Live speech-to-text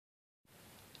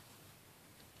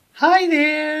Hi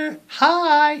there.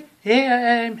 Hi.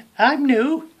 Yeah, I'm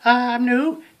new. I'm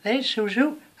new. There's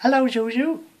Zuzu. Hello,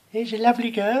 Zuzu. There's a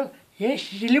lovely girl.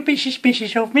 Yes, you're a little bit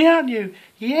suspicious of me, aren't you?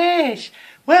 Yes.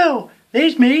 Well,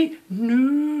 there's me.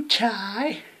 New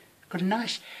tie. Got a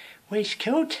nice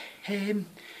waistcoat.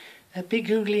 Big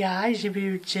googly eyes. If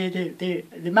you would say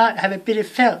they might have a bit of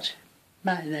felt,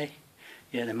 mightn't they?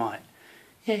 Yeah, they might.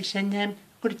 Yes, and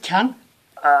got a tongue.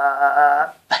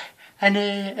 And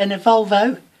a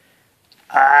Volvo.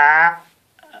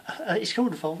 It's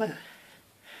called a Volvo.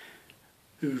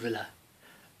 Uvula.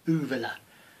 Uvula.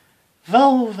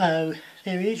 Volvo.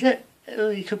 There is it. Oh,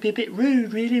 you could be a bit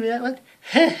rude really with that one.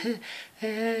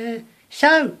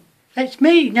 So, that's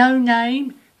me, no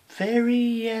name. Very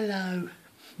yellow.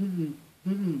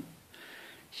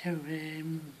 So,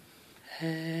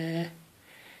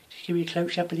 just give me a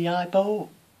close up of the eyeball.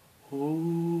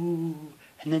 Ooh,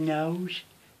 and the nose.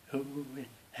 Ooh,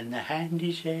 and the hand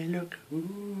is there, look.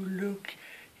 Ooh, look.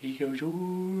 He goes all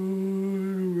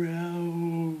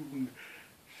around.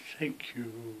 Thank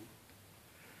you.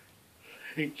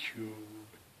 Thank you.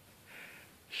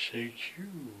 Thank you.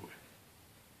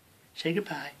 Say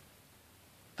goodbye.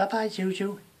 Bye-bye,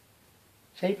 Zuzu.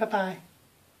 Say bye-bye.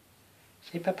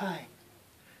 Say bye-bye.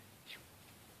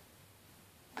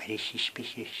 Very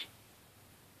suspicious.